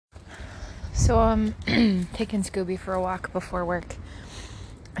So I'm taking Scooby for a walk before work,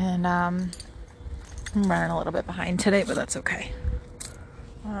 and I'm running a little bit behind today, but that's okay.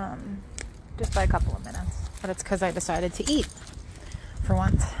 Just by a couple of minutes, but it's because I decided to eat for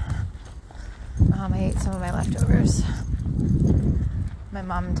once. I ate some of my leftovers. My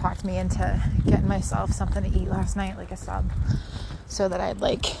mom talked me into getting myself something to eat last night, like a sub, so that I'd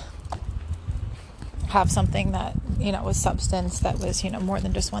have something that, was substance, that was, more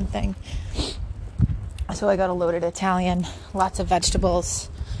than just one thing. So I got a loaded Italian, lots of vegetables,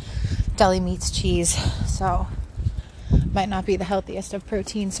 deli meats, cheese. So might not be the healthiest of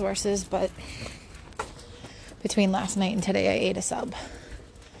protein sources, but between last night and today, I ate a sub.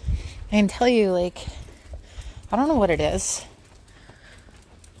 I can tell you, I don't know what it is,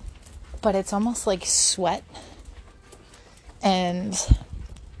 but it's almost like sweat. And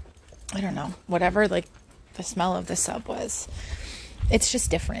I don't know, whatever, the smell of the sub was, it's just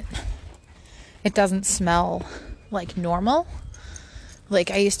different. It doesn't smell like normal.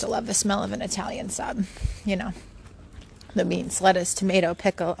 I used to love the smell of an Italian sub, the beans, lettuce, tomato,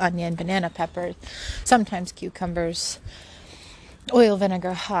 pickle, onion, banana, pepper, sometimes cucumbers, oil,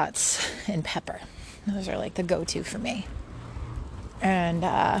 vinegar, hots, and pepper. Those are the go-to for me. And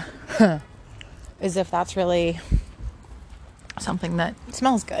as if that's really something that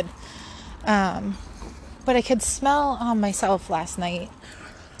smells good. But I could smell on myself last night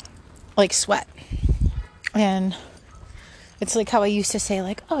sweat. And it's how I used to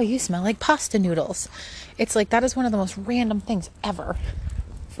say, oh, you smell like pasta noodles. It's that is one of the most random things ever,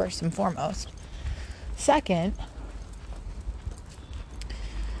 first and foremost. Second,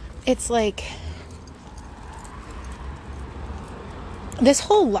 it's this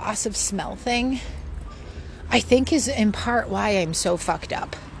whole loss of smell thing, I think, is in part why I'm so fucked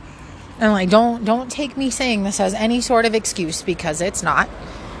up. And don't take me saying this as any sort of excuse, because it's not.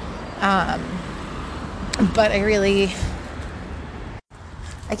 But I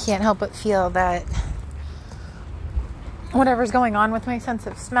can't help but feel that whatever's going on with my sense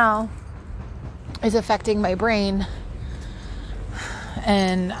of smell is affecting my brain.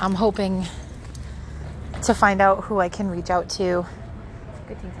 And I'm hoping to find out who I can reach out to.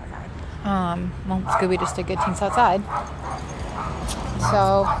 Good Teens Outside. Scooby just did Good Teens Outside.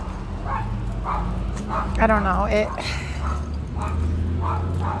 So, I don't know.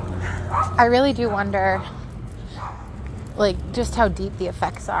 I really do wonder, just how deep the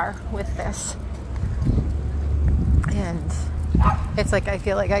effects are with this. And it's I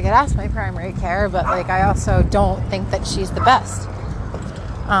feel I could ask my primary care, but I also don't think that she's the best.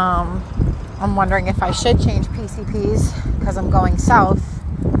 I'm wondering if I should change PCPs because I'm going south.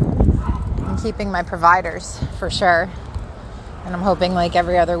 I'm keeping my providers for sure. And I'm hoping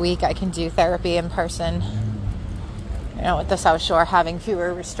every other week I can do therapy in person. With the South Shore having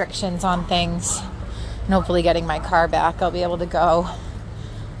fewer restrictions on things, and hopefully getting my car back, I'll be able to go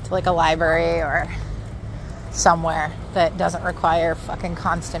to a library or somewhere that doesn't require fucking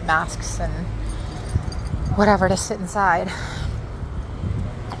constant masks and whatever to sit inside.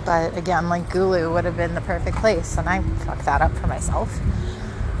 But again, Gulu would have been the perfect place, and I fucked that up for myself.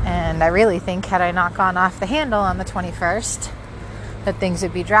 And I really think, had I not gone off the handle on the 21st, that things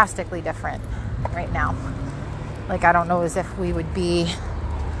would be drastically different right now. I don't know as if we would be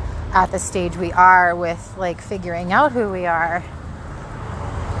at the stage we are with figuring out who we are.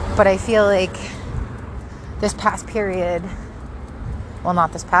 But I feel this past period, well,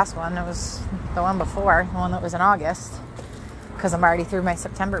 not this past one, it was the one before, the one that was in August, because I'm already through my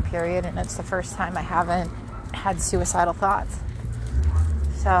September period, and it's the first time I haven't had suicidal thoughts.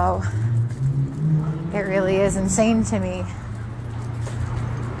 So it really is insane to me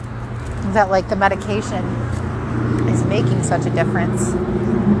that the medication is making such a difference.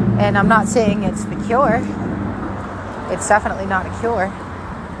 And I'm not saying it's the cure. It's definitely not a cure.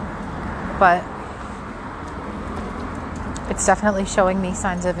 But it's definitely showing me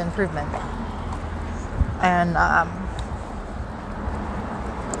signs of improvement. And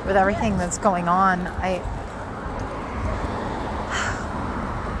with everything that's going on,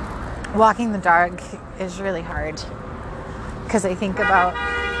 walking the dog is really hard. Because I think about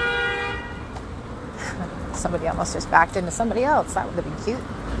somebody almost just backed into somebody else. That would have been cute.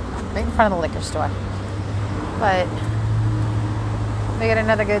 Right in front of the liquor store. But we got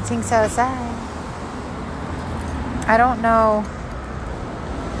another Good Teens Outside. I don't know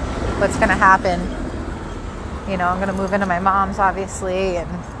what's going to happen. I'm going to move into my mom's, obviously. And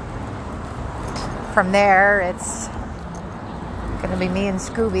from there, it's going to be me and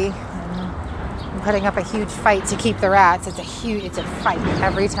Scooby. And I'm putting up a huge fight to keep the rats. It's a fight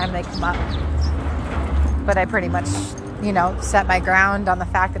every time they come up. But I pretty much you know, set my ground on the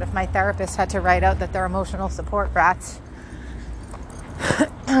fact that if my therapist had to write out that they're emotional support brats,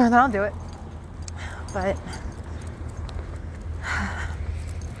 then I'll do it. But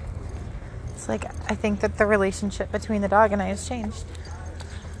it's like, I think that the relationship between the dog and I has changed.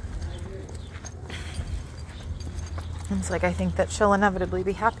 It's like, I think that she'll inevitably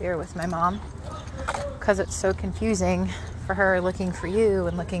be happier with my mom because it's so confusing for her looking for you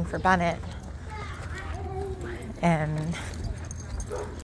and looking for Bennett. And